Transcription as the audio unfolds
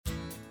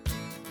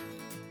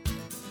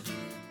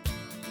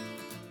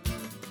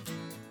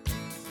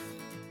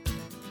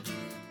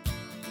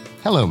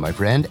Hello, my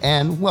friend,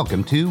 and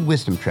welcome to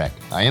Wisdom Trek.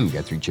 I am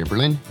Guthrie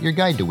Chamberlain, your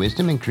guide to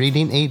wisdom and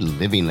creating a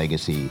living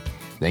legacy.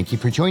 Thank you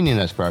for joining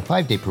us for our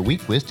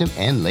 5-day-per-week wisdom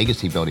and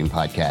legacy building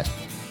podcast.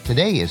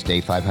 Today is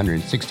day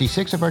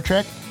 566 of our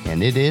trek,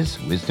 and it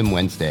is Wisdom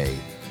Wednesday.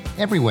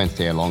 Every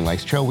Wednesday along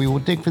Life's Trail, we will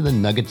dig for the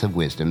nuggets of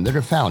wisdom that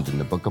are found in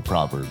the book of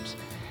Proverbs.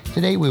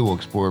 Today, we will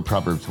explore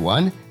Proverbs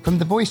 1 from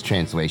the Voice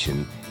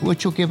translation,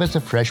 which will give us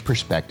a fresh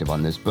perspective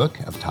on this book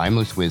of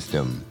timeless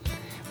wisdom.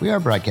 We are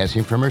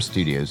broadcasting from our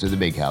studios of the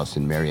Big House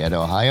in Marietta,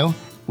 Ohio.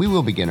 We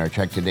will begin our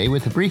trek today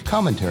with a brief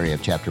commentary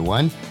of Chapter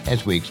 1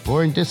 as we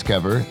explore and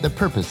discover the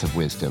purpose of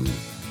wisdom.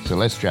 So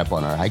let's strap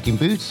on our hiking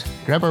boots,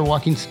 grab our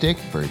walking stick,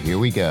 for here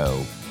we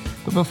go.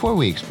 But before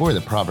we explore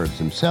the Proverbs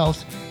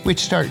themselves, which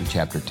start in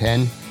Chapter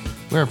 10,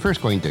 we are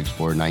first going to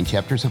explore 9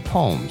 chapters of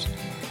poems.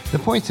 The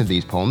points of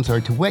these poems are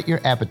to whet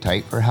your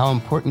appetite for how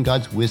important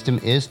God's wisdom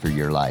is for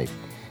your life.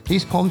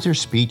 These poems are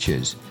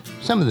speeches.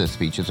 Some of the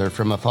speeches are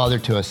from a father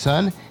to a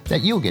son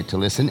that you'll get to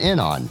listen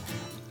in on.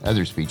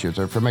 Other speeches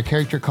are from a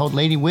character called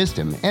Lady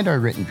Wisdom and are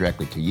written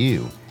directly to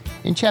you.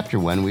 In Chapter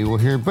 1, we will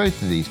hear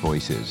both of these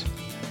voices.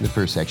 The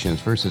first section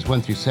is verses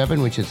 1 through 7,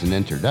 which is an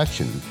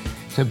introduction.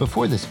 So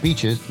before the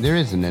speeches, there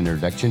is an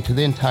introduction to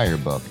the entire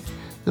book.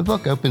 The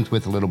book opens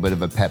with a little bit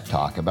of a pep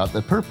talk about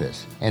the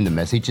purpose, and the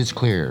message is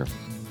clear.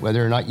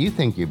 Whether or not you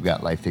think you've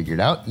got life figured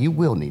out, you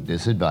will need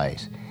this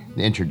advice.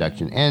 The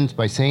introduction ends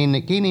by saying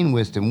that gaining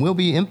wisdom will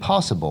be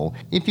impossible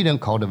if you don't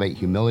cultivate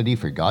humility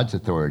for God's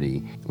authority,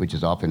 which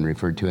is often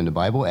referred to in the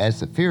Bible as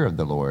the fear of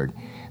the Lord,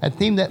 a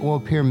theme that will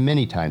appear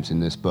many times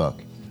in this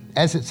book.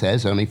 As it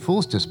says, only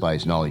fools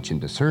despise knowledge and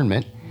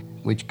discernment,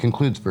 which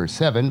concludes verse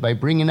 7 by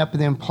bringing up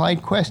the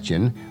implied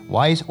question,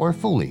 wise or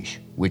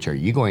foolish, which are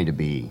you going to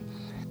be?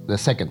 The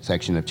second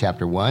section of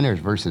Chapter 1 is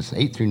verses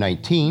 8 through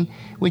 19,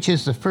 which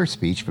is the first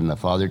speech from the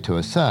father to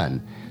a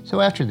son. So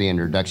after the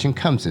introduction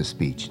comes this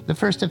speech, the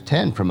first of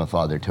 10 from a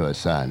father to a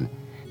son.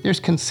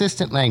 There's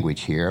consistent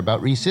language here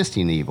about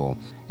resisting evil,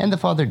 and the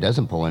father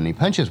doesn't pull any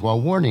punches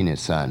while warning his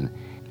son.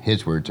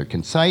 His words are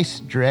concise,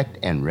 direct,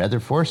 and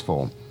rather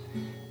forceful.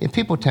 If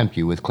people tempt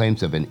you with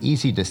claims of an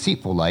easy,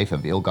 deceitful life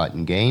of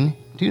ill-gotten gain,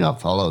 do not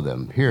follow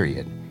them,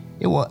 period.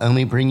 It will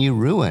only bring you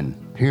ruin,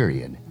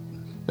 period.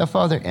 The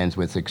father ends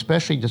with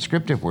especially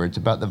descriptive words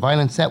about the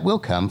violence that will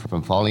come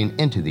from falling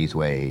into these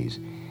ways.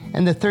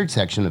 And the third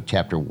section of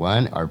Chapter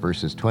 1 are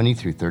verses 20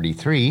 through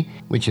 33,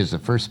 which is the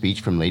first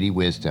speech from Lady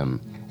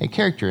Wisdom, a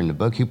character in the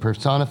book who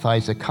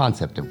personifies the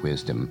concept of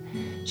wisdom.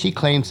 She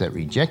claims that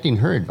rejecting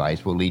her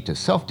advice will lead to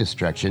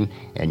self-destruction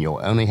and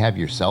you'll only have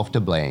yourself to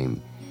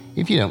blame.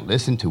 If you don't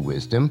listen to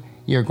wisdom,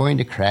 you're going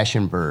to crash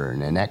and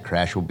burn, and that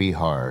crash will be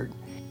hard.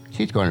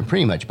 She's going to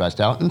pretty much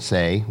bust out and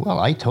say, well,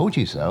 I told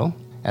you so.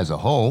 As a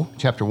whole,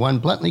 Chapter 1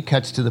 bluntly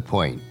cuts to the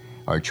point.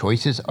 Our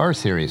choices are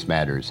serious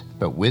matters,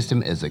 but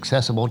wisdom is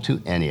accessible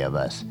to any of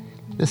us.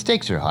 The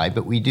stakes are high,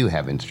 but we do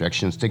have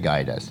instructions to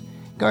guide us.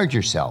 Guard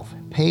yourself,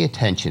 pay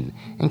attention,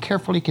 and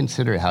carefully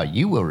consider how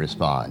you will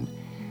respond.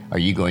 Are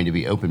you going to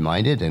be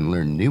open-minded and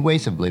learn new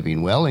ways of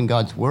living well in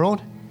God's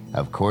world?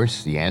 Of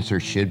course, the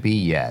answer should be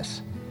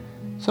yes.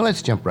 So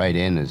let's jump right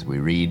in as we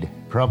read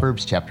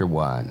Proverbs chapter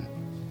 1.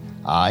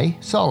 I,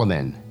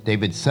 Solomon,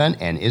 David's son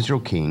and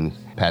Israel king,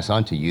 pass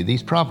on to you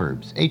these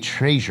proverbs, a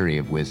treasury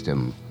of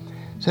wisdom,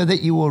 so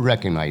that you will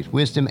recognize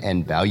wisdom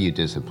and value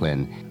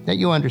discipline, that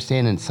you'll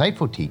understand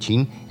insightful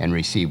teaching and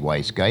receive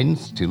wise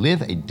guidance to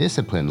live a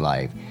disciplined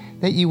life,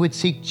 that you would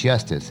seek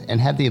justice and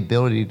have the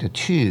ability to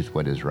choose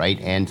what is right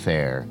and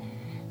fair.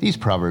 These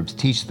proverbs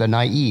teach the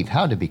naive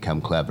how to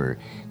become clever.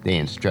 They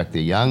instruct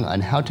the young on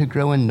how to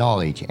grow in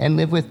knowledge and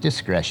live with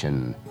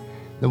discretion.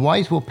 The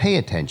wise will pay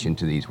attention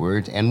to these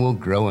words and will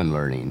grow in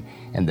learning,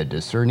 and the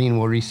discerning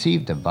will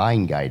receive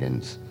divine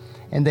guidance.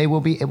 And they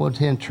will be able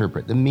to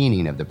interpret the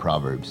meaning of the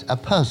proverbs, a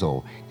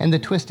puzzle, and the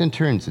twists and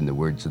turns in the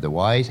words of the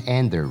wise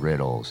and their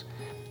riddles.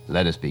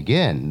 Let us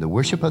begin. The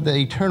worship of the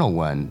Eternal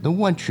One, the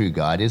one true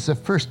God, is the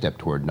first step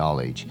toward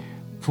knowledge.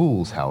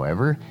 Fools,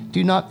 however,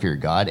 do not fear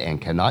God and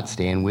cannot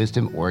stand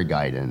wisdom or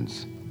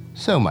guidance.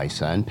 So, my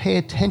son, pay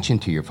attention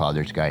to your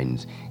father's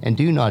guidance, and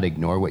do not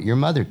ignore what your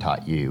mother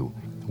taught you.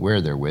 Wear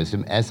their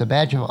wisdom as a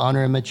badge of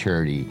honor and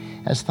maturity,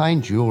 as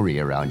fine jewelry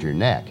around your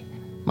neck.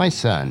 My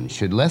son,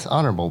 should less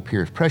honorable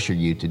peers pressure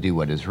you to do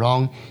what is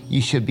wrong,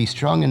 you should be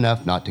strong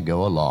enough not to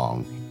go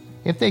along.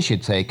 If they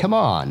should say, come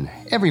on,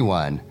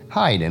 everyone,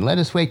 hide and let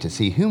us wait to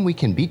see whom we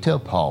can beat to a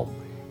pulp,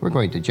 we're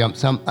going to jump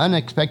some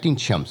unexpected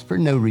chumps for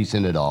no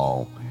reason at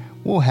all.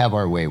 We'll have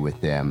our way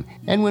with them,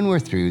 and when we're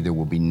through, there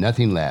will be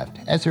nothing left,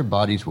 as their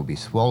bodies will be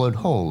swallowed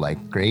whole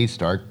like Grave's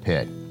dark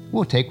pit.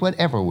 We'll take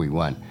whatever we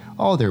want,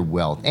 all their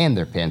wealth and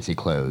their fancy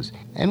clothes,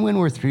 and when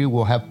we're through,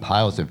 we'll have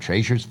piles of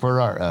treasures for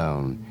our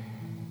own.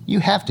 You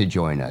have to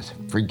join us.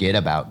 Forget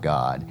about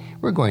God.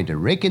 We're going to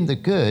rake in the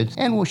goods,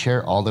 and we'll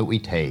share all that we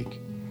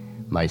take.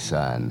 My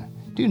son,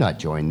 do not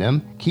join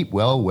them. Keep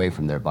well away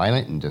from their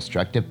violent and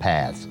destructive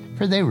paths,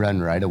 for they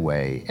run right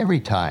away, every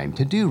time,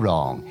 to do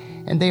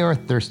wrong, and they are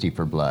thirsty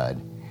for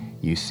blood.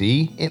 You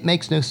see, it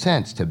makes no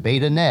sense to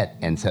bait a net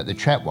and set the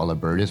trap while a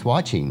bird is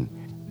watching.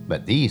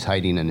 But these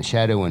hiding in the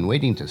shadow and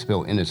waiting to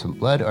spill innocent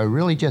blood are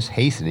really just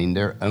hastening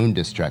their own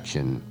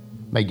destruction.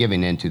 By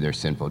giving in to their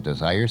sinful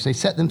desires, they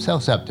set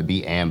themselves up to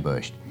be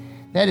ambushed.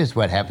 That is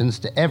what happens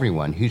to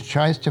everyone who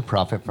tries to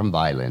profit from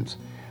violence.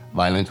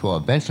 Violence will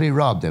eventually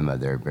rob them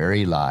of their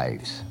very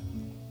lives.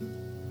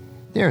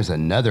 There is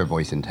another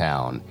voice in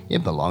town.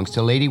 It belongs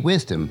to Lady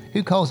Wisdom,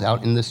 who calls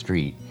out in the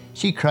street.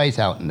 She cries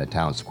out in the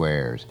town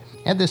squares.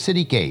 At the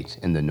city gates,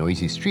 in the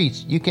noisy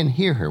streets, you can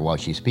hear her while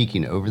she's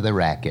speaking over the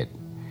racket.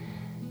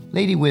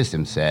 Lady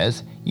Wisdom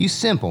says, "You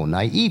simple,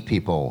 naive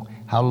people,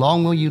 how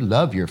long will you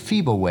love your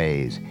feeble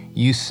ways?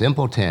 You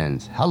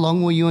simpletons, how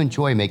long will you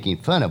enjoy making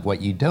fun of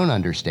what you don't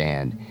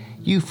understand?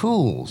 You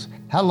fools,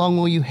 how long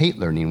will you hate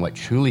learning what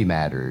truly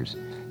matters?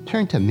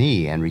 Turn to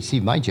me and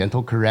receive my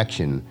gentle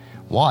correction.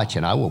 Watch,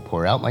 and I will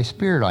pour out my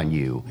spirit on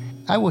you.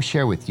 I will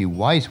share with you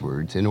wise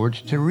words in order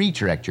to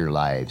redirect your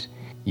lives.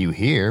 You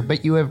hear,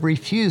 but you have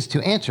refused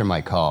to answer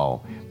my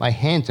call. My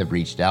hands have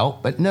reached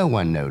out, but no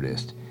one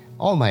noticed.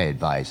 All my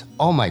advice,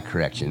 all my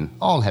correction,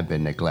 all have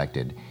been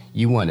neglected.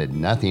 You wanted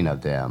nothing of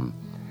them.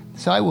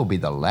 So I will be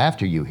the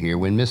laughter you hear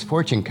when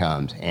misfortune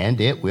comes, and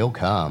it will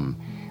come.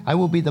 I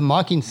will be the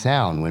mocking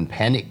sound when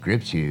panic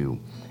grips you.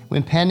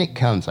 When panic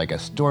comes like a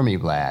stormy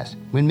blast,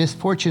 when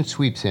misfortune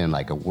sweeps in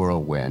like a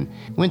whirlwind,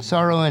 when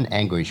sorrow and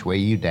anguish weigh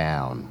you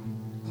down.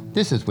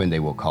 This is when they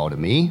will call to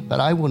me, but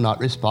I will not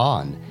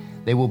respond.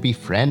 They will be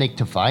frantic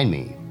to find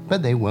me,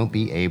 but they won't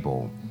be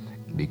able.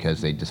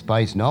 Because they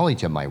despise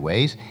knowledge of my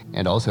ways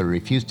and also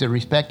refuse to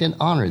respect and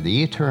honor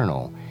the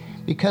eternal.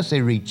 Because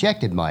they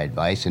rejected my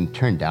advice and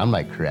turned down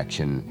my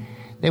correction.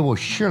 They will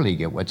surely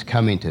get what's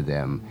coming to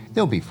them.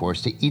 They'll be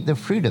forced to eat the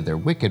fruit of their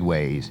wicked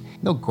ways.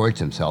 They'll gorge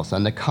themselves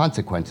on the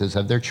consequences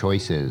of their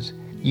choices.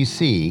 You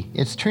see,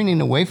 it's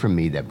turning away from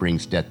me that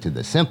brings death to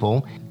the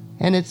simple,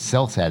 and it's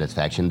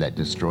self-satisfaction that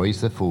destroys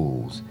the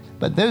fools.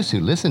 But those who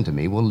listen to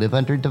me will live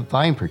under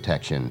divine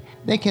protection.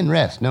 They can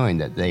rest knowing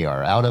that they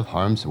are out of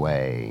harm's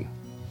way.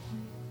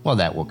 Well,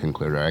 that will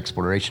conclude our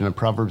exploration of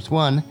Proverbs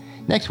 1.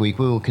 Next week,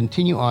 we will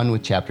continue on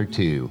with Chapter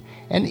 2,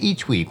 and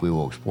each week we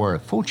will explore a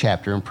full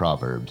chapter in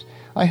Proverbs.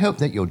 I hope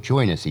that you'll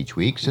join us each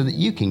week so that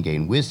you can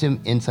gain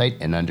wisdom, insight,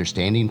 and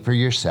understanding for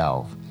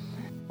yourself.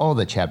 All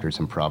the chapters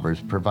in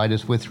Proverbs provide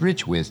us with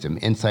rich wisdom,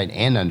 insight,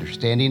 and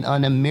understanding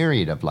on a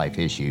myriad of life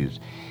issues.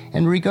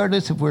 And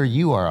regardless of where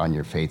you are on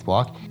your faith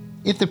walk,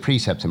 if the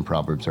precepts in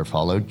Proverbs are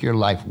followed, your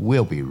life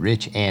will be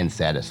rich and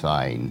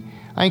satisfying.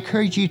 I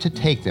encourage you to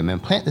take them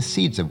and plant the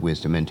seeds of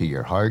wisdom into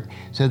your heart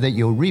so that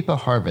you'll reap a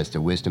harvest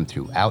of wisdom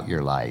throughout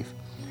your life.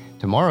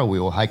 Tomorrow we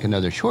will hike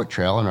another short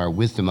trail in our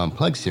Wisdom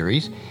Unplugged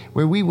series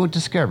where we will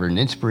discover an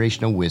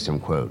inspirational wisdom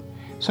quote.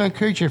 So I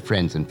encourage your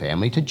friends and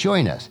family to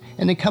join us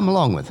and then come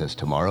along with us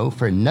tomorrow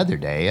for another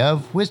day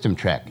of Wisdom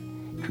Trek,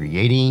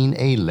 Creating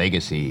a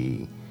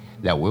Legacy.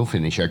 That will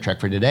finish our trek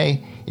for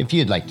today. If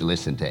you'd like to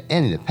listen to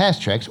any of the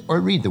past treks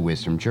or read the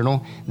Wisdom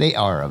Journal, they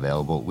are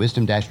available at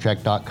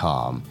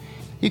wisdom-trek.com.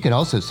 You can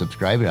also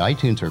subscribe at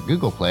iTunes or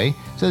Google Play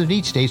so that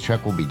each day's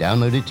trek will be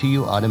downloaded to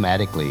you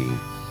automatically.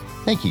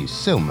 Thank you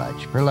so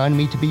much for allowing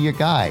me to be your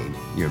guide,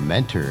 your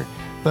mentor,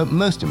 but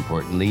most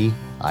importantly,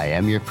 I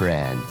am your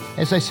friend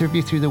as I serve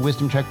you through the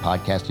Wisdom Trek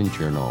podcast and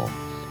journal.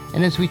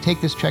 And as we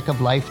take this trek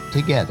of life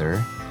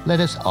together, let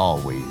us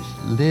always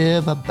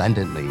live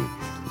abundantly,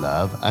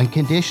 love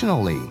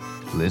unconditionally,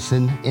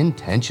 listen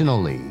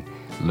intentionally,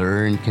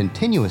 learn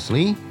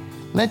continuously,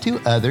 lend to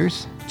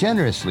others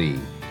generously,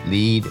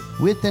 lead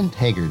with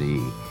integrity,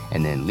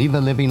 and then leave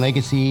a living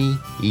legacy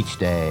each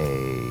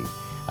day.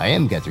 I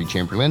am Guthrie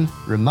Chamberlain,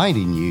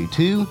 reminding you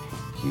to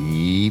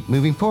keep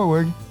moving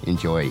forward,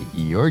 enjoy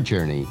your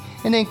journey,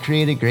 and then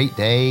create a great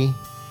day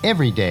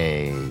every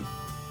day.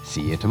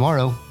 See you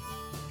tomorrow.